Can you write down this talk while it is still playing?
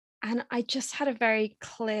And I just had a very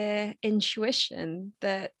clear intuition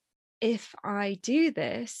that if I do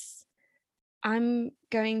this, I'm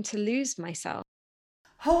going to lose myself.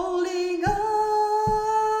 Holding on,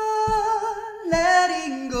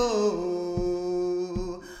 letting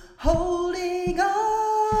go. Holding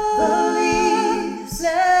on, the leaves,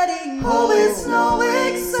 letting go. Always know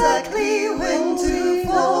exactly when to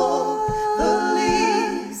fall. The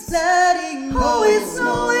leaves, letting go. Always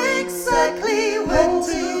know exactly when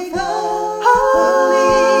to fall. The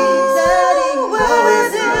leaves, letting go.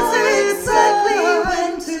 Always know exactly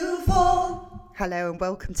when to fall. Hello and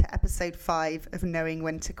welcome to episode 5 of Knowing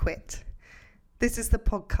When to Quit. This is the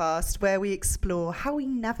podcast where we explore how we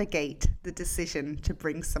navigate the decision to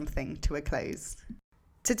bring something to a close.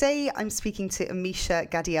 Today I'm speaking to Amisha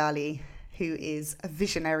Ghadiali, who is a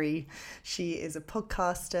visionary. She is a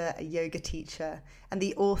podcaster, a yoga teacher, and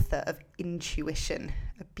the author of Intuition,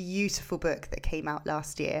 a beautiful book that came out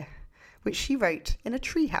last year, which she wrote in a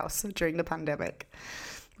treehouse during the pandemic,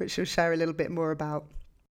 which she'll share a little bit more about.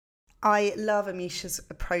 I love Amisha's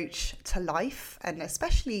approach to life and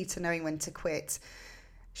especially to knowing when to quit.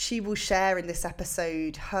 She will share in this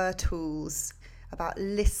episode her tools about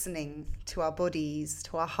listening to our bodies,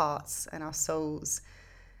 to our hearts and our souls.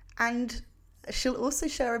 And she'll also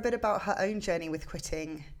share a bit about her own journey with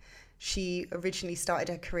quitting. She originally started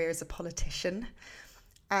her career as a politician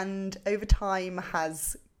and over time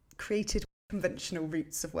has created conventional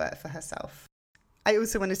routes of work for herself. I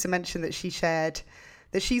also wanted to mention that she shared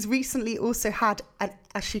that she's recently also had,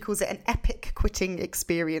 as she calls it, an epic quitting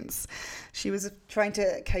experience. She was trying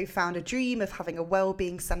to co-found a dream of having a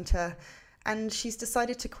wellbeing centre, and she's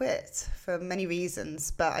decided to quit for many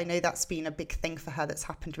reasons, but I know that's been a big thing for her that's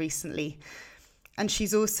happened recently. And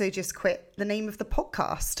she's also just quit the name of the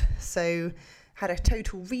podcast, so had a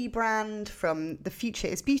total rebrand from The Future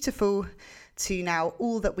is Beautiful to now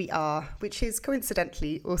All That We Are, which is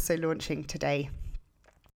coincidentally also launching today.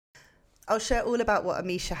 I'll share all about what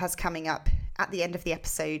Amisha has coming up at the end of the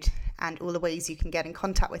episode, and all the ways you can get in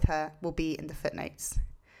contact with her will be in the footnotes.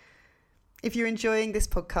 If you're enjoying this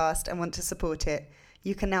podcast and want to support it,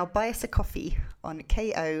 you can now buy us a coffee on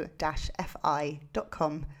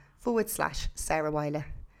ko-fi.com/Sarah Weiler.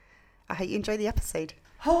 I hope you enjoy the episode.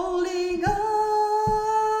 Holding on,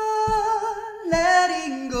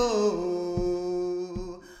 letting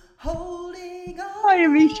go. Holding on. Hi,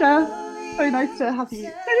 Amisha. So nice to have you. So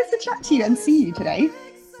nice to chat to you and see you today.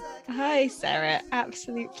 Hi, Sarah.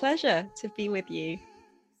 Absolute pleasure to be with you.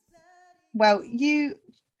 Well, you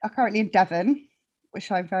are currently in Devon, which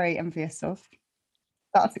I'm very envious of.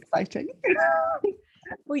 That's exciting.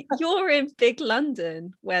 Well, you're in big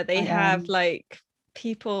London where they have like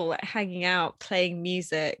people hanging out, playing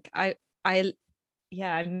music. I'm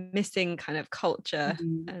missing kind of culture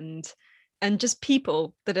and just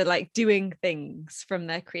people that are like doing things from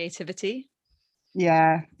their creativity.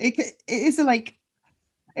 Yeah, it is a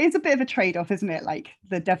bit of a trade-off, isn't it? Like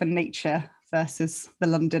the Devon nature versus the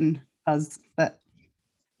London buzz, but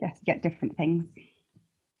yes, you get different things.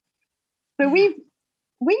 So we've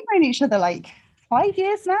known each other like 5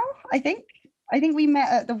 years now, I think. I think we met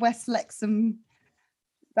at the West Lexham,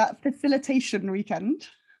 that facilitation weekend.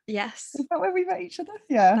 Yes. Is that where we met each other?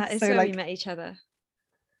 Yeah. That is where we met each other.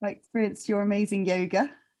 I experienced your amazing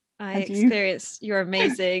yoga. I experienced your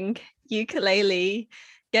amazing ukulele,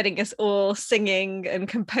 getting us all singing and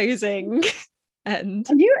composing and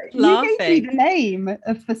laughing. You gave me the name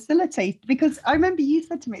of facilitator because I remember you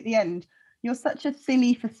said to me at the end, "You're such a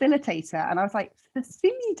silly facilitator," and I was like,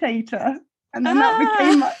 "Facilitator," and then that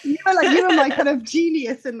became you were my kind of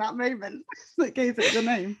genius in that moment that gave it the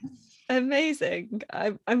name. Amazing.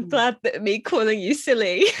 I'm glad that me calling you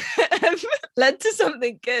silly led to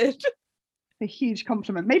something good. A huge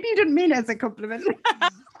compliment. Maybe you didn't mean it as a compliment.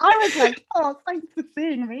 I was like, "Oh, thanks for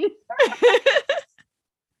seeing me."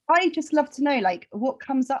 I just love to know, like, what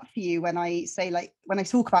comes up for you when I say, like, when I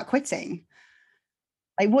talk about quitting.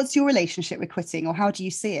 Like, what's your relationship with quitting, or how do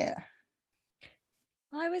you see it?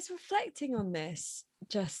 I was reflecting on this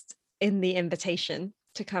just in the invitation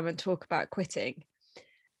to come and talk about quitting.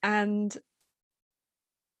 And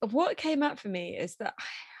what came up for me is that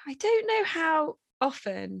I don't know how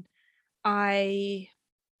often I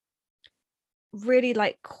really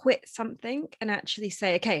like quit something and actually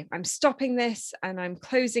say, okay, I'm stopping this and I'm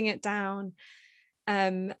closing it down.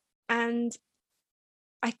 And I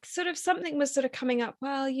something was coming up,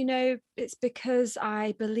 well, it's because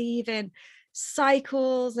I believe in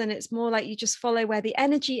cycles and it's more like you just follow where the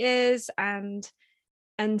energy is. And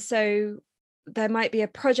so there might be a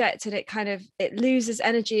project and it loses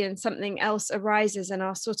energy and something else arises and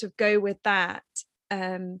I'll sort of go with that.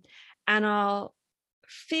 And I'll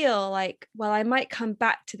feel like, well, I might come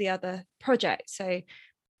back to the other project. So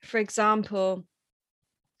for example,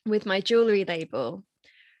 with my jewelry label,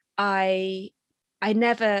 I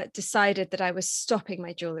never decided that I was stopping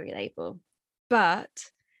my jewelry label,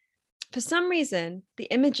 but for some reason, the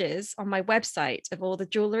images on my website of all the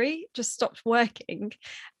jewelry just stopped working.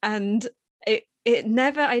 And I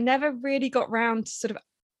never really got round to sort of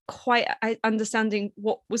quite understanding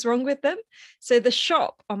what was wrong with them. So the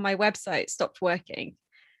shop on my website stopped working.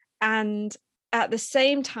 And at the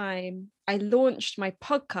same time, I launched my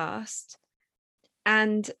podcast,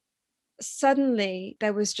 and suddenly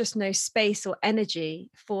there was just no space or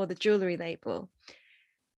energy for the jewelry label.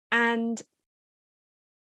 And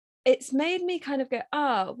it's made me kind of go,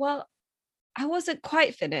 oh, well, I wasn't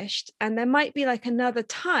quite finished. And there might be like another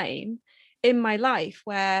time in my life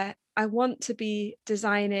where I want to be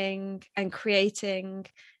designing and creating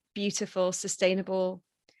beautiful, sustainable,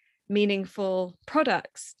 meaningful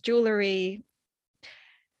products, jewelry.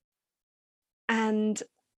 And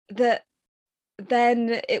that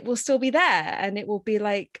then it will still be there, and it will be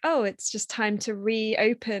like, oh, it's just time to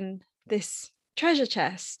reopen this treasure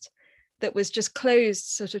chest that was just closed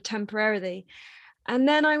sort of temporarily. And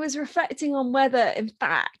then I was reflecting on whether, in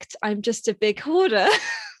fact, I'm just a big hoarder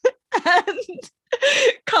and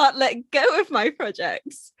can't let go of my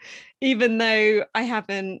projects, even though I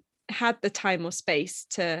haven't had the time or space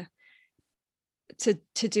to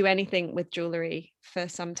do anything with jewelry for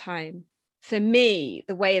some time. For me,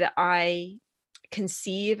 the way that I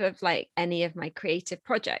conceive of like any of my creative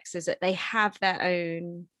projects is that they have their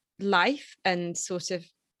own life and sort of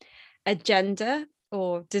agenda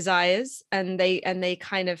or desires, and they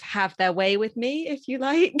kind of have their way with me, if you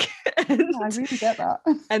like. And, I really get that.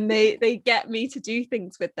 And they get me to do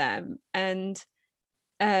things with them, and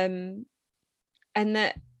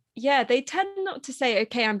that, yeah, they tend not to say,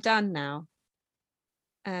 okay, I'm done now.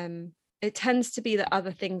 It tends to be that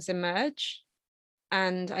other things emerge,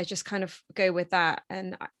 and I just kind of go with that.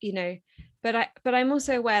 And but I'm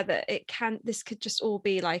also aware that this could just all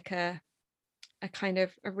be like a kind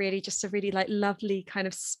of a really like lovely kind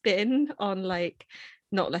of spin on like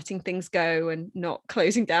not letting things go and not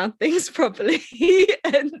closing down things properly.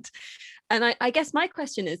 and I guess my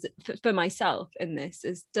question is for myself in this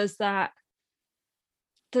is, does that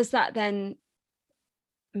then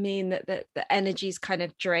mean that the energy is kind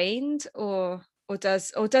of drained, or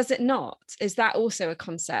does it not? Is that also a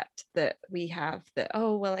concept that we have, that,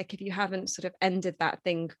 oh, well, like if you haven't sort of ended that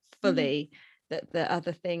thing fully, that the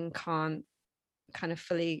other thing can't kind of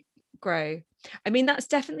fully grow? I mean, that's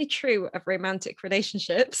definitely true of romantic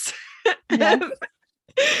relationships. Yeah.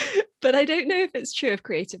 But I don't know if it's true of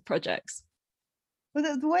creative projects. Well,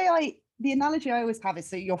 the analogy I always have is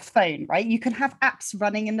that your phone, right? You can have apps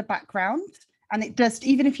running in the background, and it does,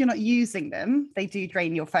 even if you're not using them, they do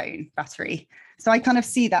drain your phone battery. So I kind of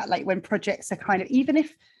see that, like when projects are kind of, even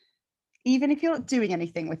if you're not doing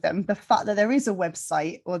anything with them, the fact that there is a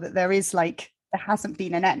website, or that there hasn't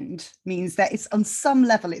been an end, means that it's on some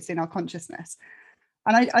level, it's in our consciousness.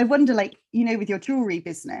 And I wonder, like, with your jewelry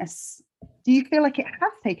business, do you feel like it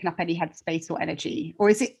has taken up any headspace or energy, or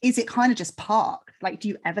is it kind of just parked? Like, do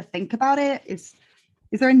you ever think about it? Is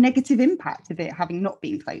there a negative impact of it having not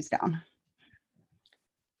been closed down?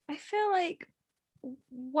 I feel like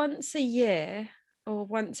once a year or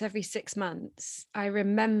once every 6 months, I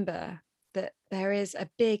remember that there is a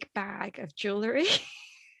big bag of jewelry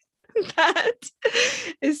that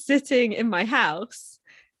is sitting in my house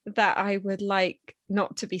that I would like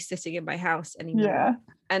not to be sitting in my house anymore. Yeah.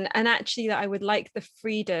 And actually that I would like the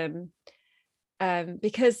freedom,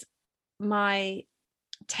 because my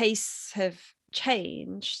tastes have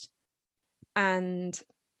changed, and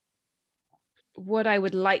what I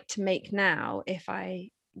would like to make now, if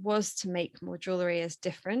I was to make more jewelry, is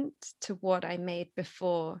different to what I made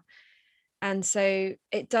before. And so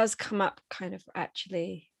it does come up kind of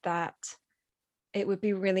actually that it would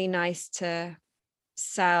be really nice to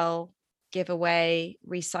sell, give away,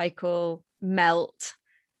 recycle, melt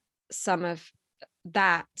some of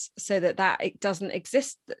that, so that it doesn't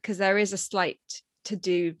exist, because there is a slight to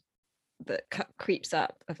do that creeps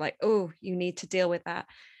up of like, oh, you need to deal with that.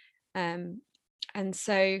 And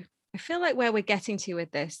so I feel like where we're getting to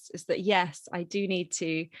with this is that, yes, I do need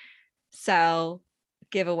to sell,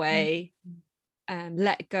 give away,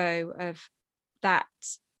 let go of that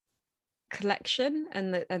collection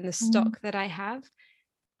and the stock that I have,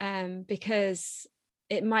 because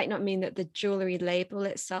it might not mean that the jewelry label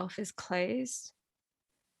itself is closed,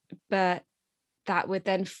 but that would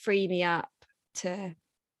then free me up to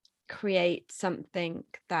create something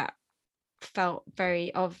that felt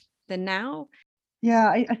very of the now. Yeah,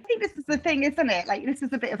 I think this is the thing, isn't it? Like, this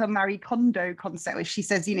is a bit of a Marie Kondo concept where she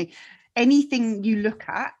says, anything you look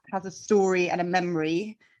at has a story and a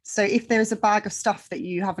memory. So if there's a bag of stuff that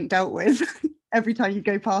you haven't dealt with, every time you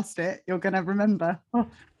go past it, you're going to remember. Or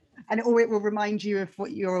it will remind you of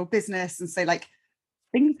what your business, and so like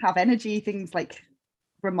things have energy, things like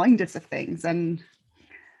remind us of things. And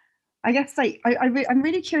I guess like I'm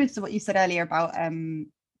really curious to what you said earlier about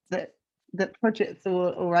that projects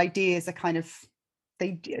or ideas are kind of,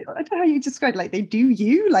 they do, I don't know how you describe, like they do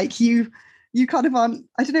you, like you kind of aren't,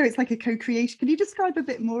 I don't know, it's like a co-creation. Can you describe a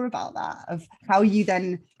bit more about that, of how do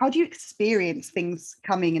you experience things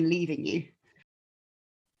coming and leaving you?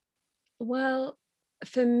 Well,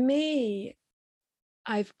 for me,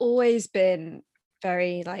 I've always been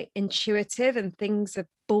very like intuitive, and things are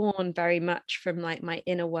born very much from like my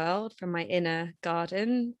inner world, from my inner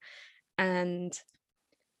garden. And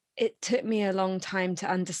it took me a long time to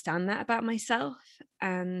understand that about myself.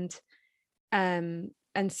 And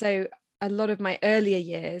so a lot of my earlier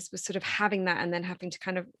years was sort of having that, and then having to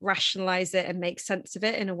kind of rationalize it and make sense of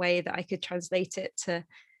it in a way that I could translate it to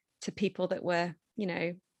people that were,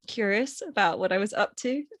 curious about what I was up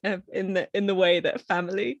to, in the way that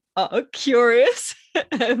family are curious,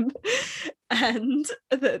 and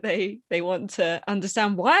that they want to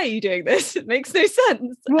understand, why are you doing this? It makes no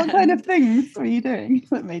sense. What kind of things were you doing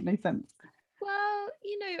that made no sense? Well,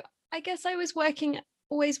 I guess I was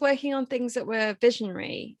always working on things that were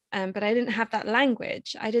visionary, but I didn't have that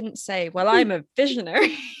language. I didn't say, well, I'm a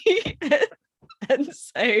visionary.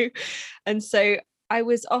 and so I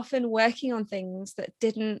was often working on things that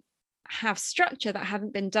didn't have structure, that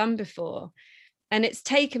hadn't been done before. And it's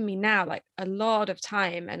taken me now like a lot of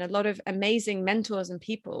time and a lot of amazing mentors and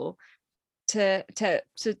people to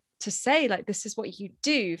say, like, this is what you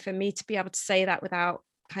do, for me to be able to say that without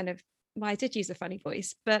kind of, well, I did use a funny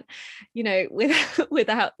voice, but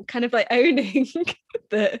without kind of like owning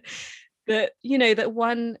that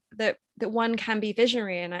one can be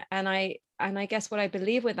visionary. And I guess what I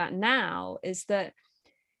believe with that now is that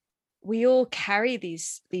we all carry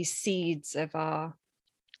these seeds of our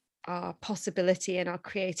possibility and our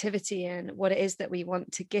creativity and what it is that we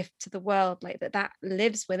want to gift to the world, like that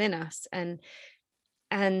lives within us.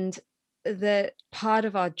 And the part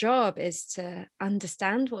of our job is to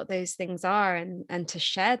understand what those things are, and to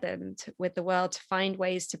share them with the world, to find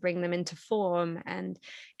ways to bring them into form and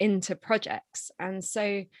into projects. And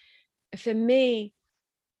so for me,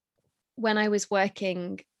 when I was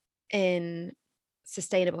working in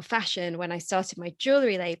sustainable fashion, when I started my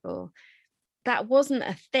jewelry label, that wasn't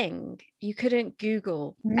a thing. You couldn't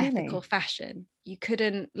Google ethical Really? fashion. You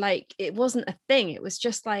couldn't, like, it wasn't a thing. It was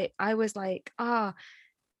just like, I was like,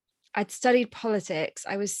 I'd studied politics.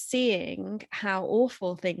 I was seeing how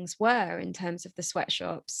awful things were in terms of the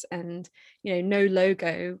sweatshops, and, no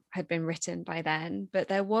logo had been written by then, but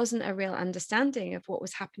there wasn't a real understanding of what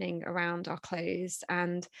was happening around our clothes.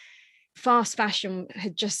 And fast fashion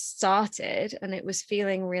had just started, and it was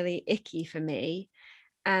feeling really icky for me.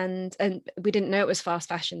 And we didn't know it was fast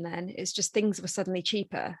fashion then. It's just things were suddenly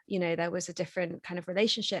cheaper. There was a different kind of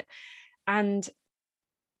relationship. And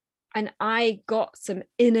I got some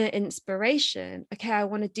inner inspiration. Okay, I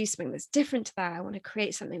want to do something that's different to that. I want to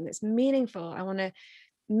create something that's meaningful. I want to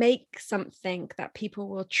make something that people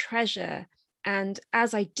will treasure. And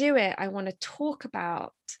as I do it, I want to talk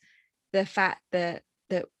about the fact that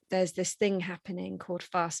there's this thing happening called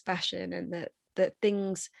fast fashion, and that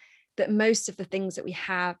most of the things that we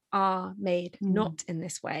have are made not in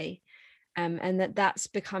this way. And that's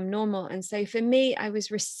become normal. And so for me, I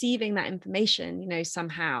was receiving that information,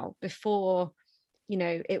 somehow before,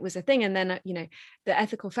 it was a thing. And then, the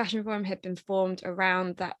Ethical Fashion Forum had been formed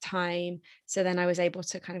around that time. So then I was able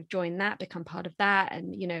to kind of join that, become part of that.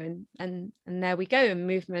 And, and there we go. A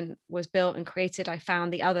movement was built and created. I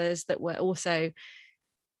found the others that were also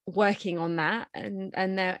working on that. And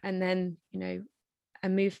then,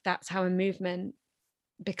 that's how a movement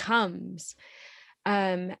becomes.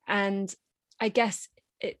 And I guess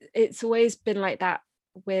it's always been like that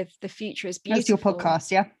with The Future is Beautiful. That's your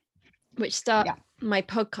podcast, yeah? My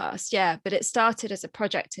podcast, yeah. But it started as a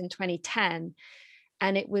project in 2010.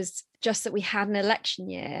 And it was just that we had an election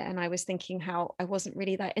year. And I was thinking how I wasn't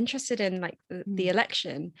really that interested in like the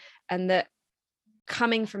election, and that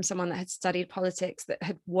coming from someone that had studied politics, that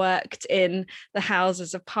had worked in the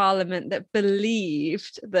Houses of Parliament, that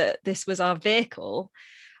believed that this was our vehicle,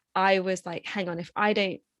 I was like, hang on, if I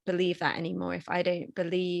don't believe that anymore, if I don't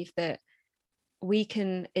believe that we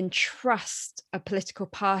can entrust a political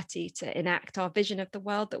party to enact our vision of the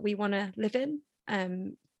world that we want to live in,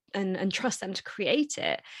 and trust them to create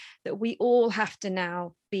it, that we all have to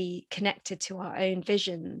now be connected to our own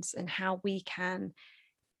visions and how we can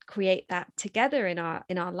create that together in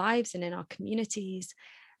our lives and in our communities.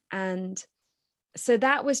 And so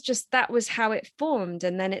that was how it formed.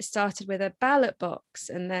 And then it started with a ballot box,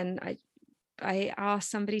 and then I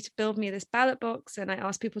asked somebody to build me this ballot box, and I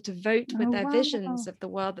asked people to vote with their visions of the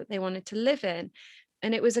world that they wanted to live in.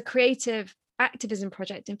 And it was a creative activism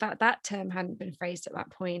project. In fact, that term hadn't been phrased at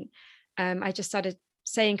that point. I just started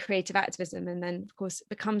saying creative activism, and then of course it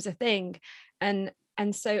becomes a thing. And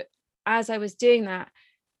so as I was doing that,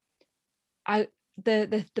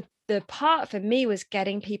 the part for me was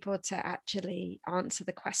getting people to actually answer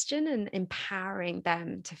the question and empowering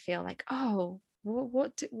them to feel like, oh,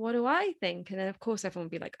 what do I think? And then of course everyone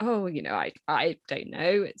would be like, oh, I don't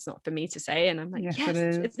know, it's not for me to say. And I'm like, yes,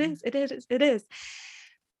 it is.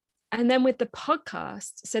 And then with the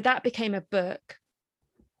podcast, so that became a book,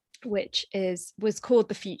 which was called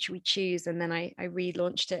The Future We Choose. And then I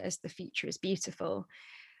relaunched it as The Future is Beautiful.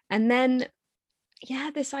 And then,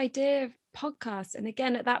 this idea of podcasts. And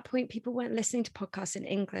again, at that point, people weren't listening to podcasts in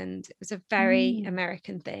England. It was a very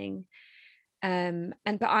American thing.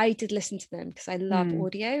 But I did listen to them because I love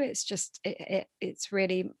audio. It's just, it's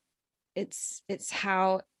really, it's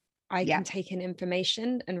how I can take in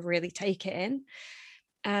information and really take it in.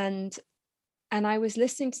 And I was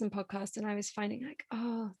listening to some podcasts, and I was finding like,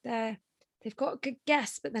 oh, they've got good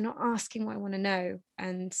guests, but they're not asking what I want to know.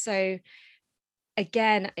 And so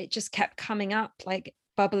again, it just kept coming up, like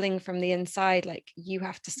bubbling from the inside, like, you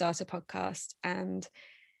have to start a podcast. And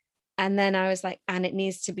then I was like, and it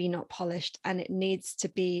needs to be not polished, and it needs to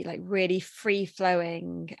be like really free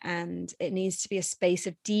flowing, and it needs to be a space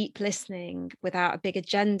of deep listening without a big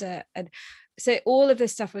agenda. And so all of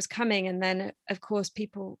this stuff was coming. And then of course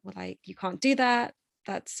people were like, you can't do that.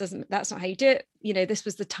 That's not how you do it. This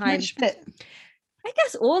was the time. I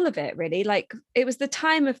guess all of it really, like it was the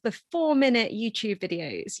time of the 4-minute YouTube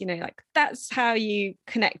videos, like that's how you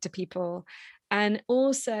connect to people. And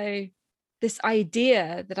also this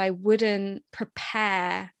idea that I wouldn't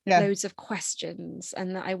prepare loads of questions,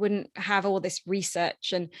 and that I wouldn't have all this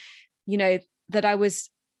research, and that I was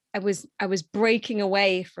breaking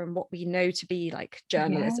away from what we know to be like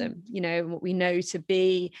journalism, and what we know to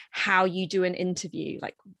be how you do an interview,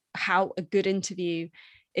 like how a good interview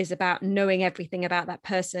is about knowing everything about that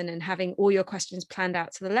person and having all your questions planned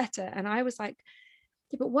out to the letter. And I was like,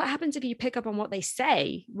 yeah, but what happens if you pick up on what they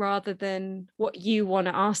say rather than what you want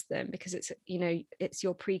to ask them, because it's it's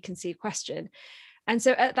your preconceived question. And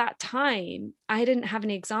so at that time I didn't have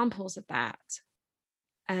any examples of that,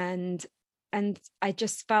 and I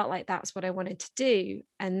just felt like that's what I wanted to do.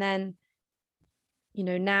 And then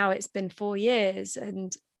now it's been 4 years,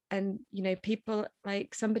 and people,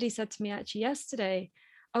 like somebody said to me actually yesterday,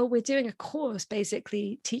 oh, we're doing a course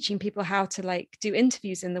basically teaching people how to like do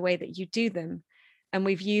interviews in the way that you do them, and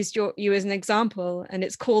we've used you as an example, and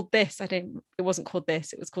it's called this. It wasn't called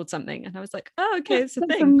this, it was called something. And I was like, oh, okay, it's a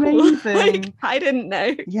thing. Cool. Like, I didn't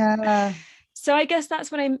know. Yeah. So I guess that's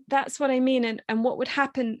what I mean. And what would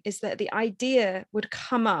happen is that the idea would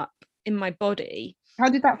come up in my body. How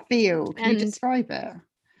did that feel? Can you describe it?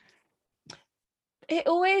 It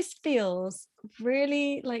always feels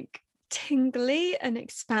really like tingly and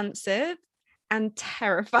expansive and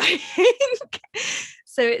terrifying.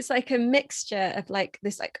 So it's like a mixture of like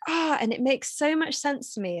this, like, and it makes so much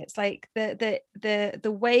sense to me. It's like the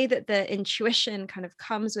way that the intuition kind of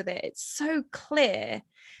comes with it. It's so clear,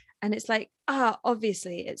 and it's like,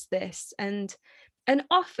 obviously it's this. And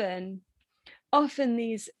often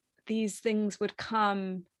these things would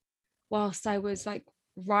come whilst I was like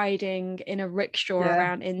riding in a rickshaw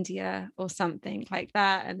around India or something like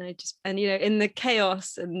that, and I just in the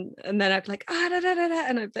chaos, and then I'd be like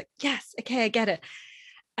and I'd be like, yes, okay, I get it.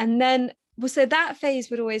 And then so that phase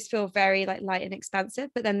would always feel very like light and expansive,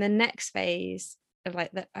 but then the next phase of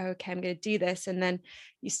like that, okay, I'm going to do this, and then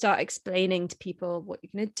you start explaining to people what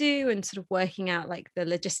you're going to do and sort of working out like the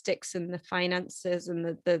logistics and the finances and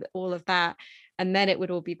the all of that, and then it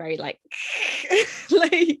would all be very like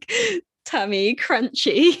like tummy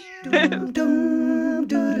crunchy.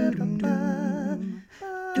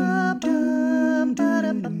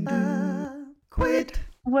 Quit.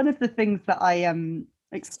 One of the things that I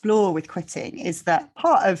explore with quitting is that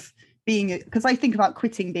part of being, because I think about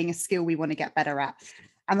quitting being a skill we want to get better at,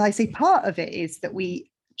 and I say part of it is that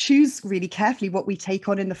we choose really carefully what we take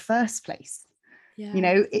on in the first place.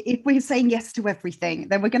 If we're saying yes to everything,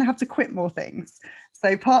 then we're going to have to quit more things.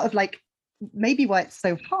 So part of like maybe why it's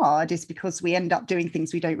so hard is because we end up doing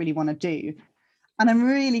things we don't really want to do. And I'm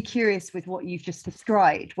really curious with what you've just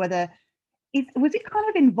described, whether Was it kind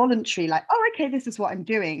of involuntary, like, oh, okay, this is what I'm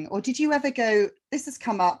doing? Or did you ever go, this has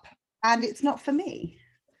come up and it's not for me?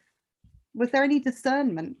 Was there any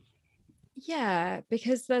discernment? Yeah,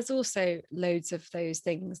 because there's also loads of those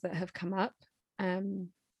things that have come up,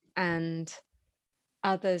 and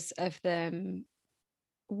others of them,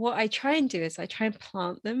 what I try and do is I try and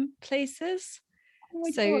plant them places. Oh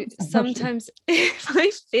my So God, so lovely. sometimes if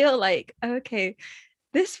I feel like, okay,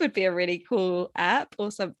 this would be a really cool app or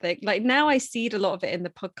something, like now I seed a lot of it in the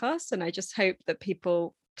podcast, and I just hope that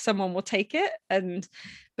someone will take it.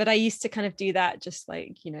 But I used to kind of do that just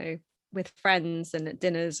like, with friends and at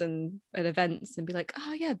dinners and at events, and be like,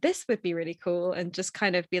 oh yeah, this would be really cool, and just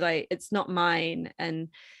kind of be like, it's not mine. And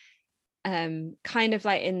kind of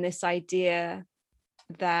like in this idea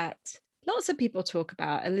that lots of people talk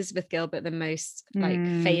about, Elizabeth Gilbert the most like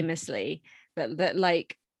famously, that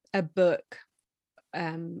like a book,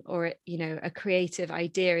 or a creative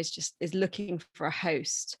idea is looking for a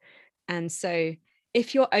host. And so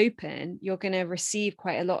if you're open, you're going to receive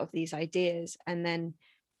quite a lot of these ideas. And then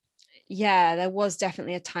there was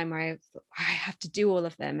definitely a time where I have to do all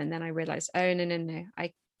of them, and then I realized, oh no,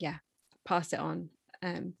 pass it on.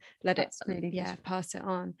 That's really good. Pass it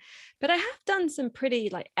on. But I have done some pretty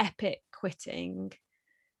like epic quitting.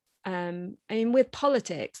 I mean, with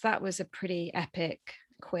politics, that was a pretty epic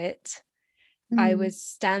quit. I was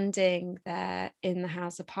standing there in the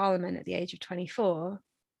House of Parliament at the age of 24,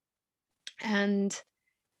 and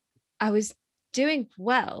I was doing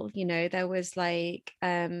well. There was like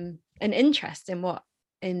an interest in what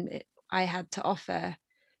I had to offer.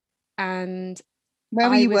 And Where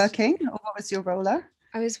were you working, or what was your role there?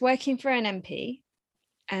 I was working for an MP,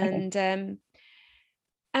 and I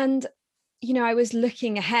was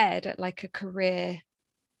looking ahead at like a career,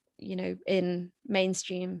 in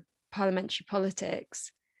mainstream parliamentary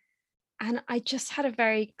politics. And I just had a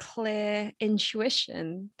very clear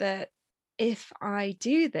intuition that if I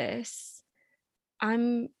do this,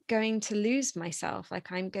 I'm going to lose myself. Like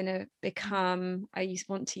I'm going to become,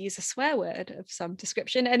 want to use a swear word of some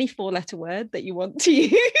description, any 4-letter word that you want to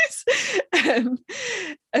use, to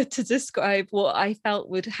describe what I felt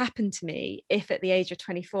would happen to me if at the age of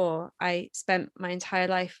 24, I spent my entire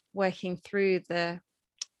life working through the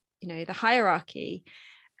hierarchy.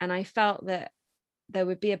 And I felt that there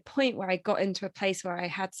would be a point where I got into a place where I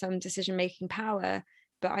had some decision-making power,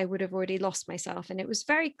 but I would have already lost myself. And it was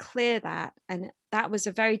very clear and that was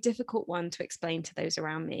a very difficult one to explain to those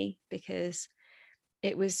around me, because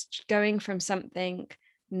it was going from something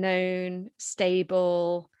known,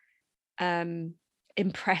 stable,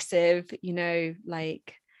 impressive,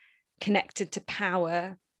 like connected to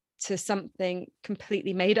power, to something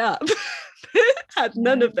completely made up. Had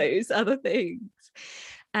none of those other things.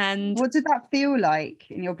 And what did that feel like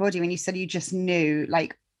in your body when you said you just knew?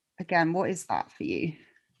 Like, again, what is that for you?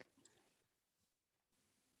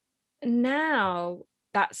 Now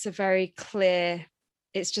that's a very clear,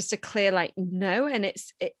 it's just a clear like no. And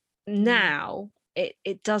now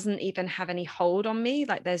it doesn't even have any hold on me.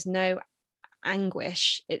 Like there's no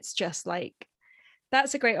anguish. It's just like,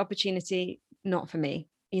 that's a great opportunity, not for me,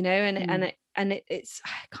 and it's,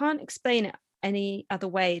 I can't explain it any other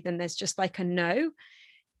way than there's just like a no.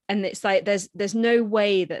 And it's like there's no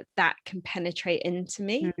way that can penetrate into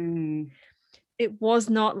me. It was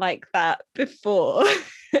not like that before.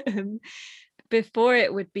 Before,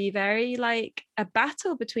 it would be very like a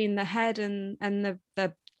battle between the head and the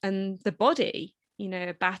body,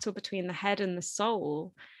 a battle between the head and the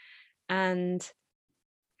soul. And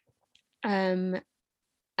and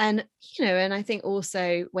I think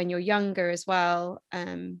also when you're younger as well,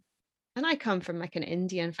 and I come from like an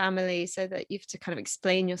Indian family, so that you have to kind of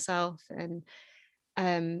explain yourself, and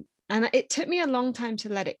it took me a long time to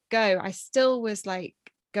let it go. I still was like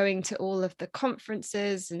going to all of the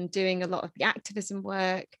conferences and doing a lot of the activism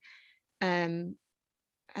work, and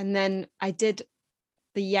then I did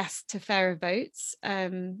the Yes to Fairer Votes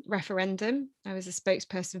referendum. I was a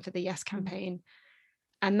spokesperson for the Yes campaign,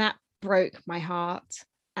 and that broke my heart.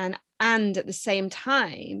 And at the same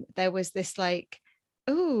time, there was this like,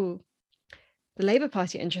 oh, the Labour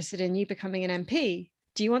Party are interested in you becoming an MP.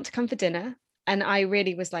 Do you want to come for dinner? And I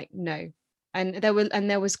really was like, no. And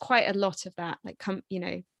there was quite a lot of that, like, come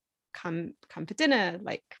for dinner,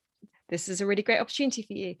 like, this is a really great opportunity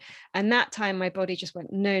for you. And that time my body just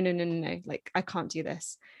went, no, like, I can't do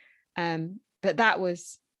this. But that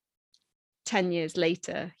was 10 years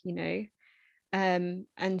later, and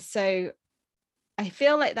so I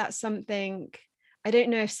feel like that's something, I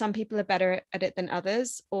don't know if some people are better at it than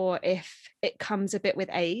others, or if it comes a bit with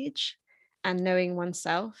age and knowing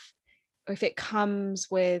oneself, or if it comes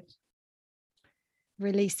with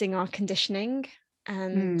releasing our conditioning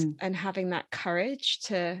and having that courage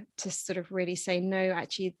to sort of really say, no,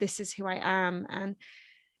 actually, this is who I am,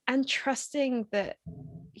 and trusting that,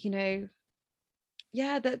 you know,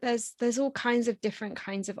 yeah, that there's all kinds of different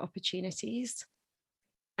kinds of opportunities.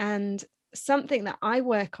 And something that I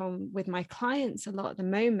work on with my clients a lot at the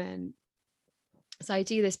moment, so I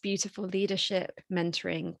do this beautiful leadership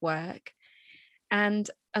mentoring work, and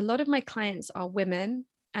a lot of my clients are women,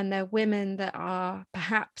 and they're women that are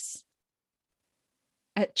perhaps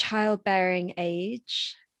at childbearing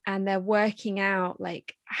age, and they're working out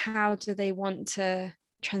like, how do they want to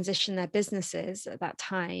transition their businesses at that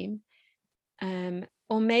time.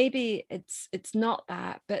 Or maybe it's not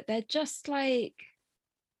that, but they're just like,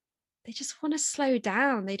 they just want to slow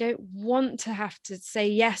down. They don't want to have to say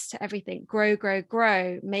yes to everything, grow,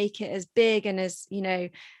 make it as big and as, you know,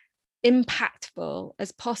 impactful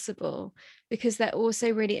as possible, because they're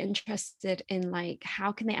also really interested in like,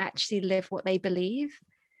 how can they actually live what they believe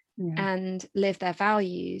and live their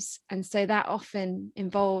values. And so that often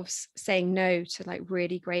involves saying no to like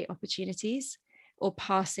really great opportunities, or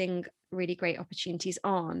passing really great opportunities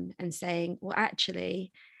on and saying, well,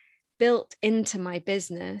 actually, built into my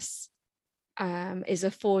business is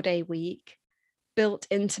a 4-day week. Built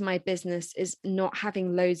into my business is not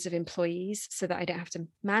having loads of employees, so that I don't have to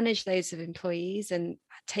manage loads of employees and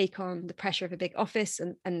take on the pressure of a big office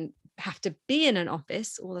and have to be in an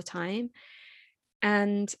office all the time.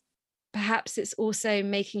 And perhaps it's also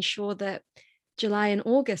making sure that July and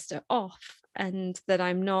August are off, and that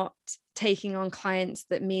I'm not taking on clients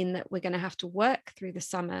that mean that we're going to have to work through the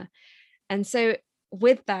summer. And so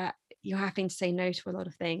with that, you're having to say no to a lot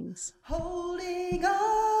of things. Holding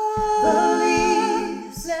on, the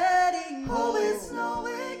leaves, letting go.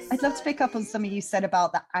 I'd love to pick up on something you said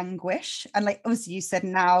about the anguish. And like, obviously you said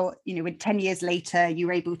now, you know, with 10 years later, you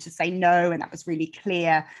were able to say no, and that was really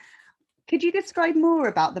clear. Could you describe more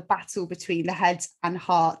about the battle between the head and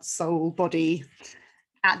heart, soul, body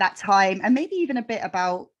at that time? And maybe even a bit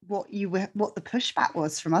about what the pushback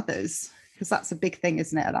was from others, because that's a big thing,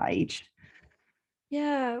 isn't it, at that age?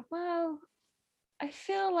 Yeah, well, I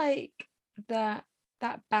feel like that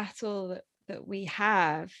battle that we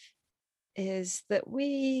have is that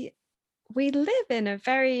we live in a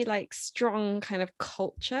very like strong kind of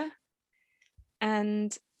culture,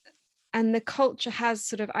 and the culture has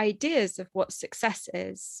sort of ideas of what success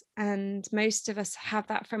is, and most of us have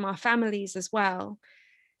that from our families as well,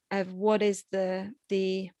 of what is the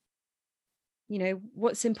you know,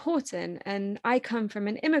 what's important. And I come from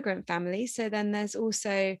an immigrant family, so then there's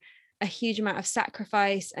also a huge amount of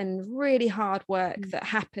sacrifice and really hard work that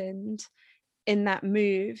happened in that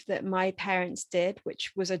move that my parents did,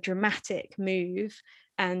 which was a dramatic move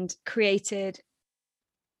and created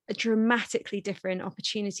dramatically different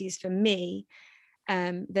opportunities for me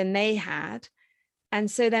than they had. And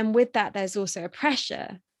so then with that, there's also a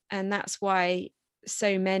pressure. And that's why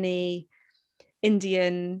so many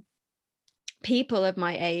Indian people of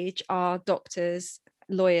my age are doctors,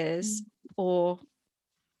 lawyers, or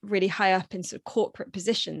really high up in sort of corporate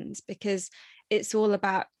positions, because it's all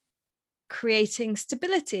about creating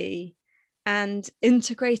stability and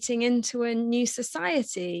integrating into a new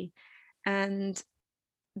society, and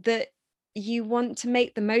that you want to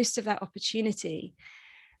make the most of that opportunity.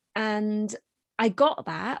 And I got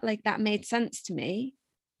that, like that made sense to me.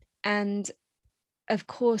 And of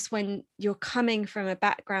course, when you're coming from a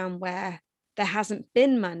background where there hasn't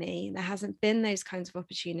been money, there hasn't been those kinds of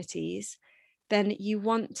opportunities, then you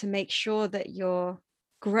want to make sure that you're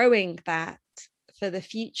growing that for the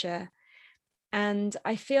future. And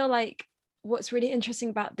I feel like what's really interesting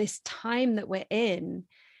about this time that we're in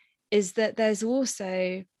is that there's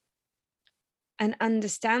also an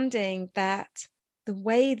understanding that the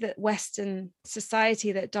way that Western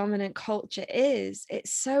society, that dominant culture is,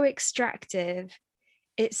 it's so extractive,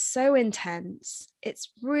 it's so intense,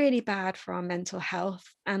 it's really bad for our mental health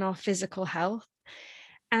and our physical health,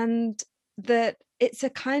 and that it's a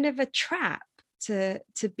kind of a trap to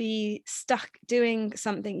be stuck doing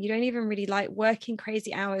something you don't even really like, working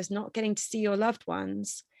crazy hours, not getting to see your loved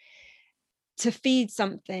ones, to feed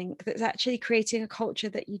something that's actually creating a culture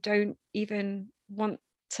that you don't even want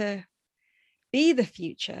to be the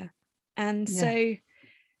future. And so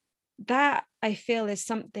that, I feel, is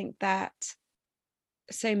something that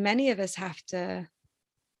so many of us have to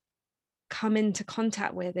come into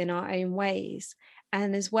contact with in our own ways.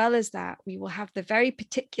 And as well as that, we will have the very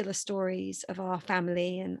particular stories of our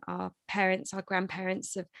family and our parents, our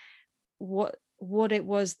grandparents, of what it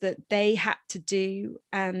was that they had to do,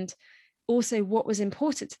 and also what was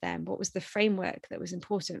important to them, what was the framework that was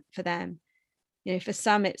important for them. You know, for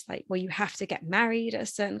some it's like, well, you have to get married at a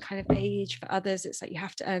certain kind of age. For others it's like you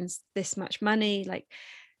have to earn this much money. Like,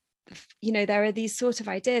 you know, there are these sort of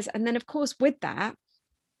ideas. And then of course with that,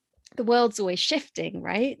 the world's always shifting,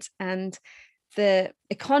 right? And the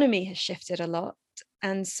economy has shifted a lot.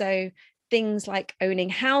 And so things like owning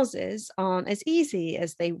houses aren't as easy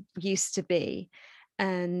as they used to be.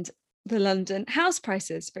 And the London house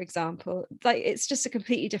prices, for example, like it's just a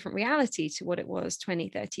completely different reality to what it was 20,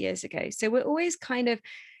 30 years ago. So we're always kind of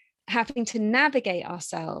having to navigate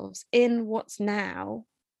ourselves in what's now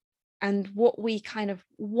and what we kind of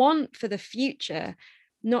want for the future,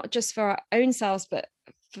 not just for our own selves, but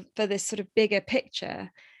for this sort of bigger picture,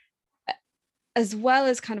 as well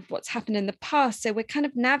as kind of what's happened in the past. So we're kind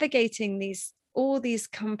of navigating all these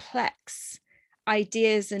complex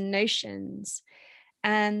ideas and notions.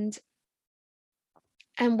 And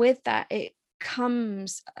with that, it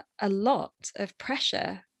comes a lot of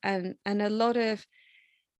pressure and a lot of,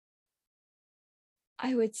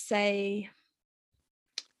 I would say,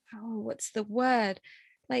 what's the word?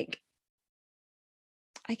 Like,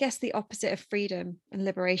 I guess the opposite of freedom and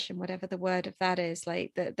liberation, whatever the word of that is,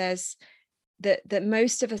 like that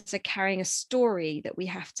most of us are carrying a story that we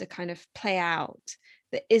have to kind of play out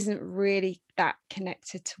that isn't really that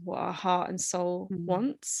connected to what our heart and soul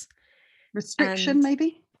wants. Restriction, And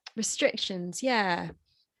maybe? Restrictions, yeah.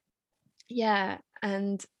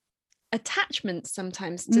 And attachments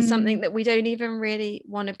sometimes to something that we don't even really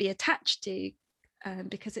want to be attached to,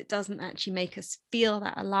 because it doesn't actually make us feel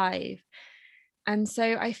that alive. And so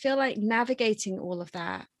I feel like navigating all of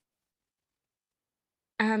that,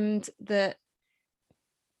 and that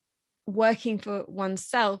working for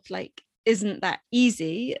oneself like isn't that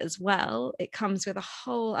easy as well. It comes with a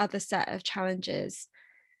whole other set of challenges.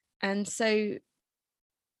 And so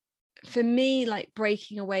for me, like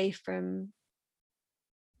breaking away from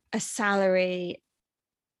a salary,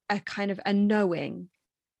 a kind of a knowing,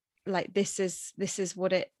 like this is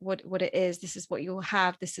what it is, this is what you'll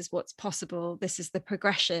have, this is what's possible, this is the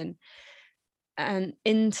progression, and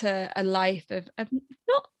into a life of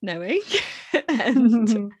not knowing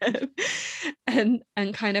and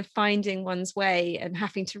and kind of finding one's way and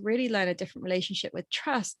having to really learn a different relationship with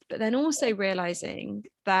trust. But then also realizing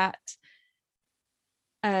that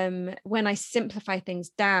when I simplify things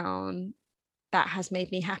down, that has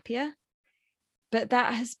made me happier. But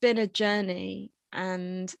that has been a journey,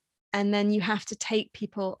 and then you have to take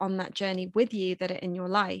people on that journey with you that are in your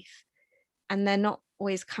life, and they're not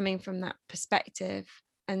always coming from that perspective.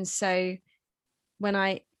 And so when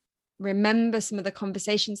I remember some of the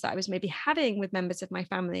conversations that I was maybe having with members of my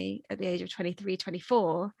family at the age of 23,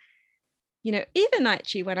 24, you know, even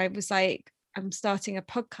actually when I was like, I'm starting a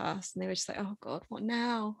podcast, and they were just like, oh God, what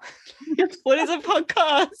now? What is a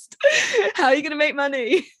podcast? How are you going to make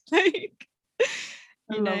money? Like,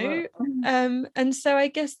 you know, and so I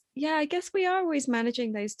guess we are always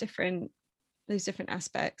managing those different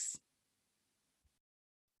aspects.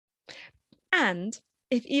 And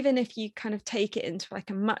even if you kind of take it into like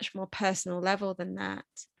a much more personal level than that,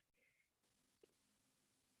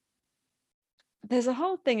 there's a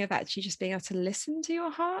whole thing of actually just being able to listen to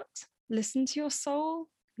your heart, listen to your soul,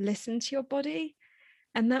 listen to your body.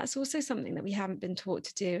 And that's also something that we haven't been taught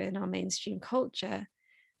to do in our mainstream culture.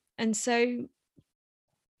 And so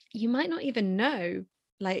you might not even know,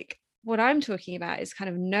 like what I'm talking about is kind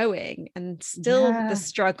of knowing, and still the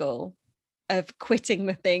struggle of quitting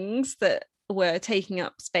the things that were taking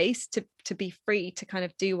up space to be free to kind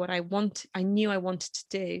of do what I knew I wanted to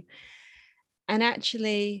do. And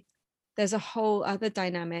actually there's a whole other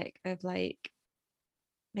dynamic of like,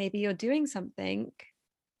 maybe you're doing something,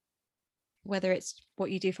 whether it's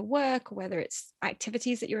what you do for work or whether it's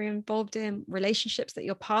activities that you're involved in, relationships that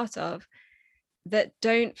you're part of, that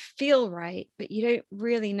don't feel right, but you don't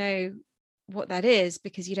really know what that is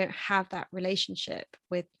because you don't have that relationship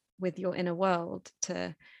with your inner world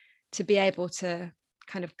to be able to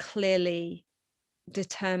kind of clearly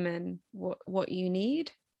determine what you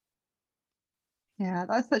need. Yeah,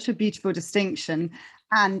 that's such a beautiful distinction.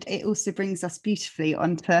 And it also brings us beautifully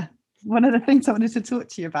onto one of the things I wanted to talk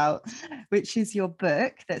to you about, which is your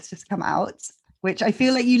book that's just come out, which I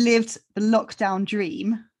feel like you lived the lockdown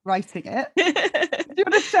dream writing it. Do you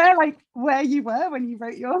want to share like where you were when you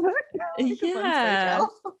wrote your book? Yeah.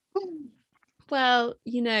 Well,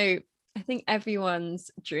 you know, I think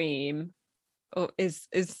everyone's dream is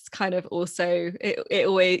kind of also it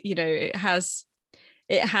always, you know, it has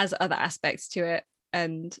other aspects to it.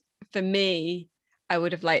 And for me, I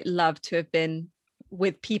would have like loved to have been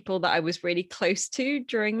with people that I was really close to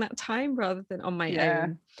during that time rather than on my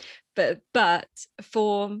own. But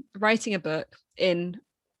for writing a book in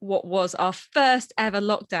what was our first ever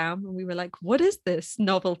lockdown, and we were like, what is this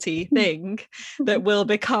novelty thing that will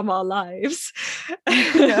become our lives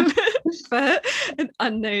for an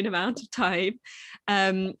unknown amount of time?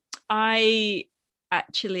 I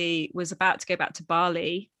actually was about to go back to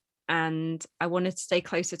Bali, and I wanted to stay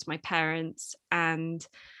closer to my parents, and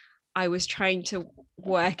I was trying to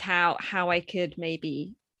work out how I could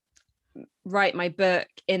maybe write my book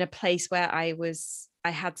in a place where I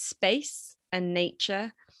had space and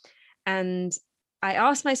nature. And I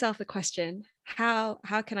asked myself the question, how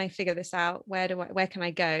can I figure this out? Where can I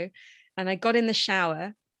go? And I got in the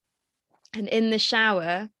shower, and in the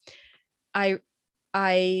shower, I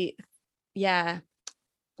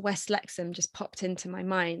West Lexham just popped into my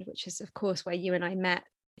mind, which is of course where you and I met.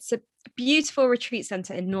 It's a beautiful retreat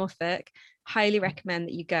center in Norfolk. Highly recommend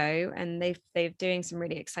that you go, and they're doing some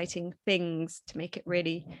really exciting things to make it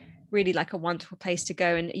really, really like a wonderful place to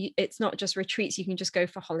go. And it's not just retreats, you can just go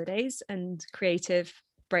for holidays and creative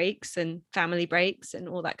breaks and family breaks and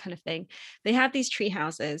all that kind of thing. They have these tree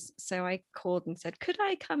houses, so I called and said, could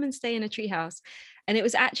I come and stay in a tree house? And it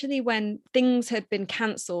was actually when things had been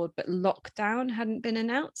cancelled but lockdown hadn't been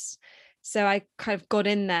announced. So I kind of got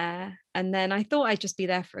in there, and then I thought I'd just be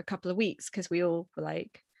there for a couple of weeks, because we all were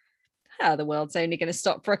like, oh, the world's only going to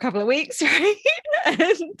stop for a couple of weeks, right?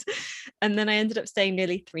 and then I ended up staying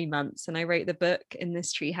nearly 3 months, and I wrote the book in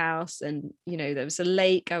this tree house. And there was a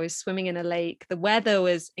lake. I was swimming in a lake. The weather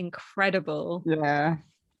was incredible.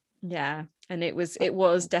 Yeah, and it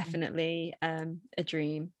was definitely a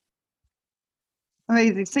dream.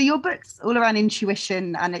 Amazing. So your book's all around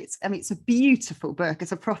intuition, and it's a beautiful book.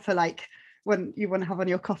 It's a proper like one you want to have on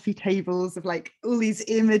your coffee tables, of like all these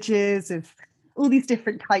images of all these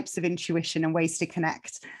different types of intuition and ways to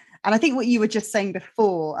connect. And I think what you were just saying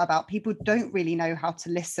before about people don't really know how to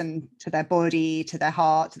listen to their body, to their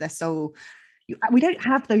heart, to their soul. We don't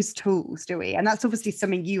have those tools, do we? And that's obviously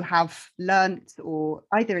something you have learnt, or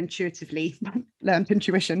either intuitively learned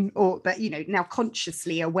intuition, but now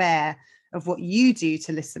consciously aware of what you do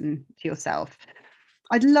to listen to yourself.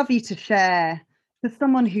 I'd love you to share, for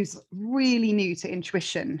someone who's really new to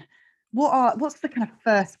intuition, what's the kind of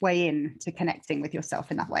first way in to connecting with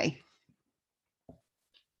yourself in that way?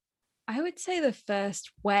 I would say the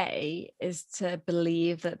first way is to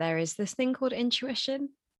believe that there is this thing called intuition,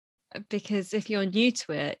 because if you're new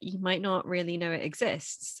to it, you might not really know it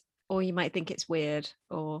exists, or you might think it's weird,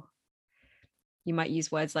 or you might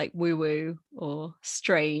use words like woo-woo or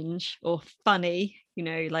strange or funny,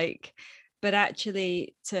 but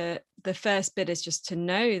actually the first bit is just to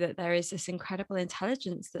know that there is this incredible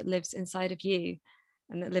intelligence that lives inside of you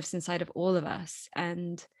and that lives inside of all of us.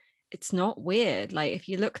 And it's not weird. Like, if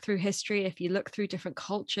you look through history, if you look through different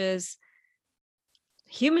cultures,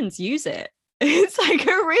 humans use it. It's like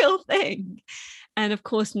a real thing. And of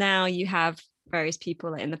course, now you have various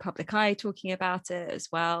people in the public eye talking about it as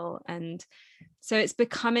well. And so it's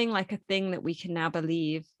becoming like a thing that we can now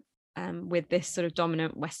believe, with this sort of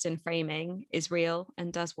dominant Western framing, is real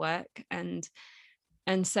and does work. And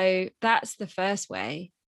so that's the first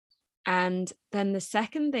way. And then the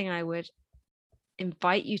second thing I would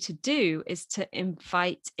invite you to do is to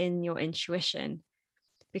invite in your intuition.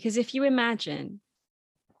 Because if you imagine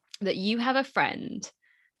that you have a friend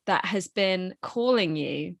that has been calling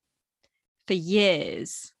you for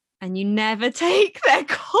years and you never take their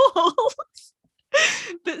calls,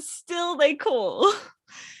 but still they call,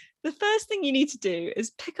 the first thing you need to do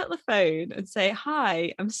is pick up the phone and say,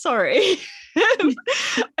 hi, I'm sorry.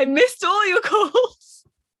 I missed all your calls.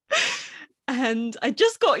 And I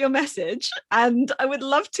just got your message and I would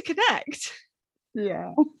love to connect.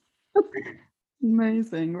 Yeah.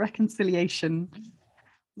 Amazing. Reconciliation.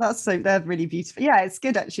 They're really beautiful. Yeah, it's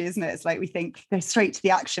good actually, isn't it? It's like we think go straight to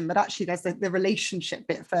the action, but actually there's the relationship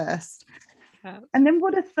bit first. Yeah. And then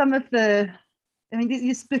what are some of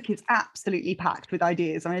this book is absolutely packed with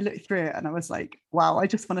ideas. And I looked through it and I was like, wow, I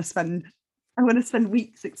want to spend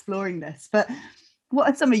weeks exploring this. But what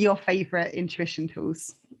are some of your favorite intuition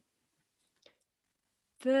tools?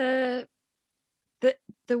 The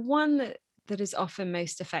one that is often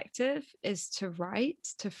most effective is to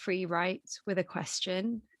free write with a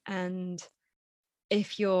question. And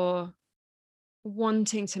if you're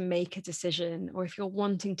wanting to make a decision, or if you're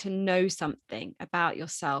wanting to know something about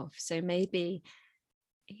yourself, so maybe,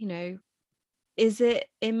 is it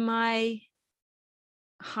in my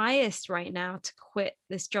highest right now to quit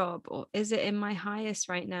this job, or is it in my highest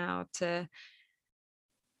right now to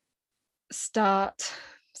start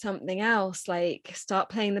something else, like start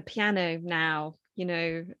playing the piano now,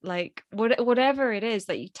 like whatever it is,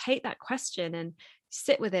 that you take that question and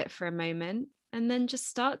sit with it for a moment and then just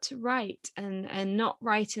start to write, and not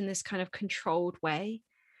write in this kind of controlled way,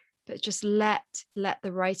 but just let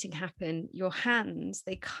the writing happen. Your hands,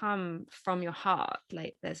 they come from your heart.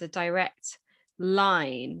 Like there's a direct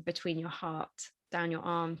line between your heart down your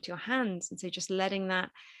arm to your hands. And so just letting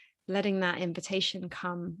that invitation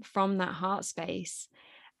come from that heart space.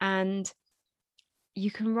 And you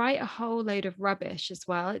can write a whole load of rubbish as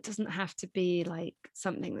well. It doesn't have to be like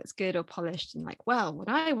something that's good or polished and like, well, what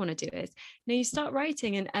I want to do is, you start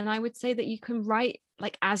writing, and I would say that you can write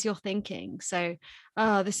like as you're thinking. So,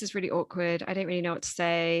 oh, this is really awkward, I don't really know what to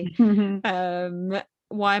say.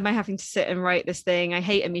 Why am I having to sit and write this thing? I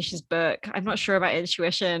hate Amisha's book, I'm not sure about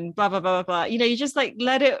intuition, blah blah blah blah blah. You just like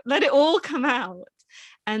let it all come out.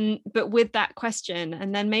 But with that question,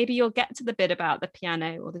 and then maybe you'll get to the bit about the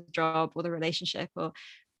piano or the job or the relationship,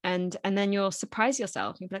 and then you'll surprise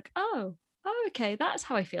yourself. You'll be like, oh, okay, that's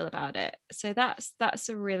how I feel about it. So that's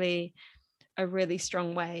a really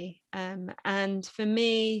strong way. And for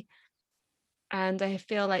me, and I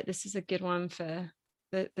feel like this is a good one for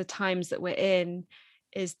the times that we're in,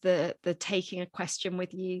 is the taking a question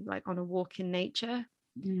with you, like on a walk in nature.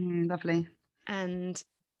 Lovely. And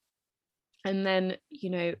then,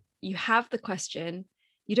 you have the question,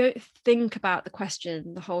 you don't think about the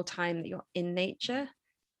question the whole time that you're in nature.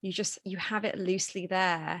 You have it loosely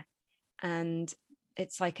there. And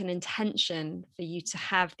it's like an intention for you to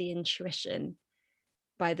have the intuition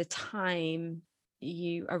by the time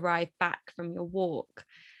you arrive back from your walk.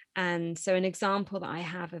 And so an example that I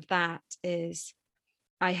have of that is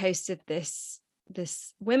I hosted this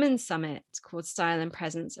women's summit called Style and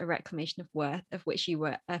Presence, a Reclamation of Worth, of which you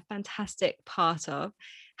were a fantastic part of.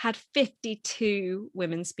 Had 52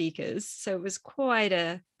 women speakers, so it was quite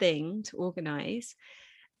a thing to organize.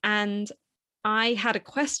 And I had a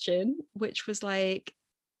question which was like,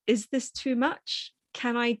 is this too much?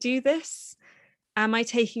 Can I do this? Am I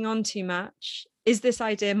taking on too much? Is this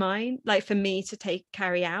idea mine, like for me to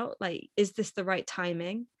carry out? Like, is this the right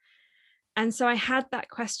timing? And so I had that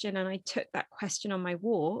question, and I took that question on my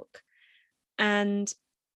walk, and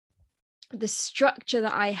the structure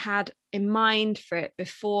that I had in mind for it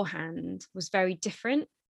beforehand was very different.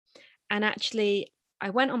 And actually,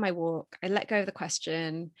 I went on my walk, I let go of the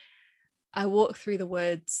question, I walked through the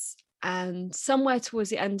woods, and somewhere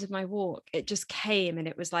towards the end of my walk, it just came, and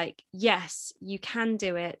it was like, yes, you can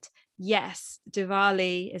do it. Yes,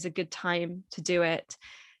 Diwali is a good time to do it.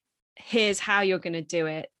 Here's how you're going to do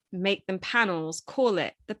it. Make them panels, call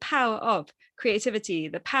it the power of creativity,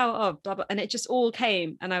 the power of blah blah, and it just all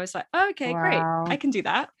came. And I was like, oh, okay, Wow. great, I can do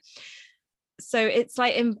that. So it's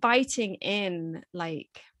like inviting in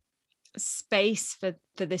like space for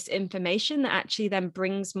this information that actually then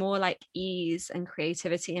brings more like ease and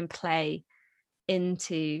creativity and play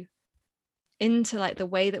into like the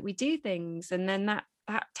way that we do things. And then that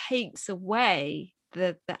takes away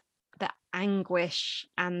the anguish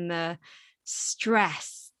and the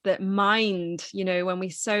stress that mind, when we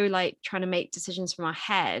so like trying to make decisions from our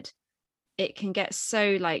head, it can get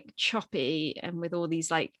so like choppy. And with all these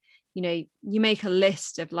like, you make a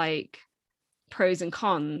list of like pros and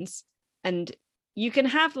cons, and you can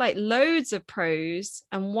have like loads of pros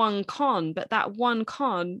and one con, but that one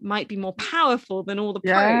con might be more powerful than all the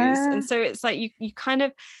pros. And so it's like you kind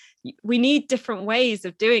of, we need different ways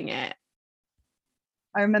of doing it.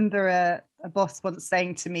 I remember a boss once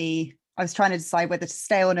saying to me, I was trying to decide whether to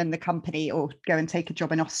stay on in the company or go and take a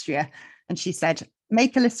job in Austria. And she said,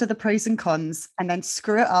 make a list of the pros and cons and then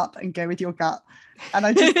screw it up and go with your gut. And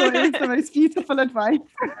I just thought it was the most beautiful advice.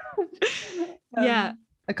 Yeah.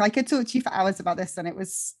 Like I could talk to you for hours about this, and it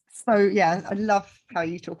was so, yeah, I love how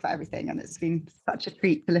you talk about everything, and it's been such a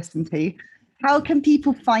treat to listen to. How can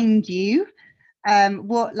people find you?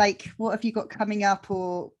 What have you got coming up,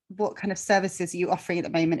 or what kind of services are you offering at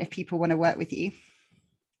the moment if people want to work with you?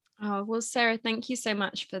 Oh, well, Sarah, thank you so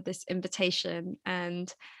much for this invitation.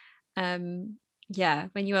 And yeah,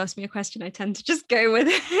 when you ask me a question, I tend to just go with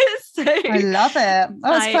it. So I love it.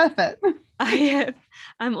 Oh, it's perfect.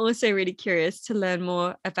 I'm also really curious to learn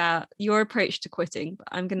more about your approach to quitting, but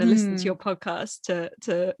I'm going to listen to your podcast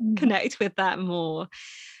to connect with that more.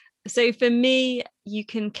 So for me, you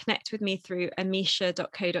can connect with me through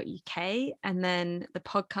amisha.co.uk, and then the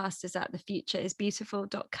podcast is at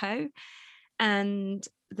thefutureisbeautiful.co, and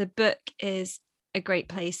the book is a great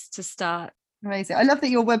place to start. Amazing. I love that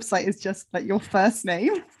your website is just like your first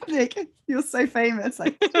name. Like, you're so famous,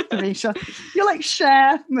 like Amisha. You're like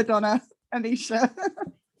Cher, Madonna, Amisha.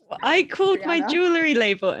 I called my jewelry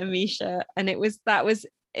label Amisha, and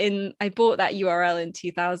I bought that URL in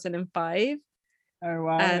 2005. Oh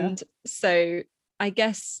wow. And so I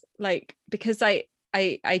guess like, because I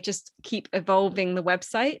I just keep evolving the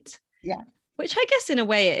website. Yeah. Which I guess in a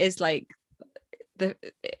way it is like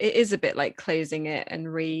it is a bit like closing it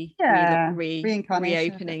and reincarnation.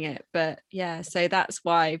 reopening it. But yeah, so that's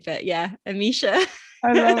why. But yeah, Amisha.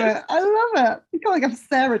 I love it. I love it. You can't have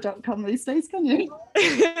sarah.com these days, can you?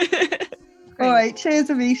 All right. Cheers,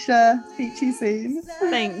 Amisha. Speak to you soon.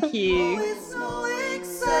 Thank you. Always know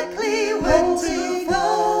exactly when to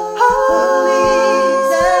fall.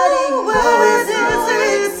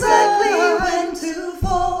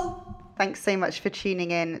 Thanks so much for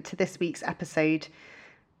tuning in to this week's episode.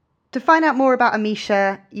 To find out more about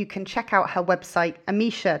Amisha, you can check out her website,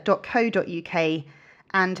 amisha.co.uk,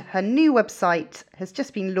 and her new website has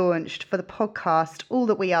just been launched for the podcast All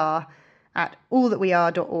That We Are at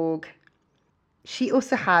allthatweare.org. She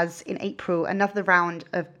also has, in April, another round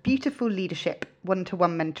of beautiful leadership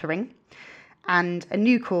one-to-one mentoring and a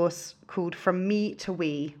new course called From Me to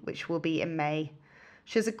We, which will be in May.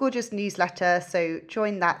 She has a gorgeous newsletter, so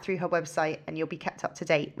join that through her website and you'll be kept up to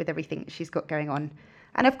date with everything she's got going on.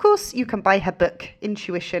 And of course, you can buy her book,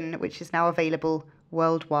 Intuition, which is now available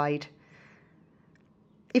worldwide.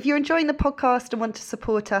 If you're enjoying the podcast and want to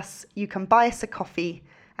support us, you can buy us a coffee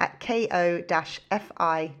at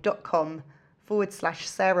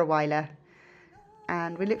ko-fi.com/Sarah Weiler.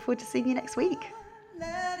 And we look forward to seeing you next week.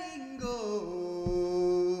 Letting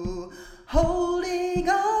go, holding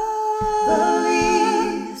on.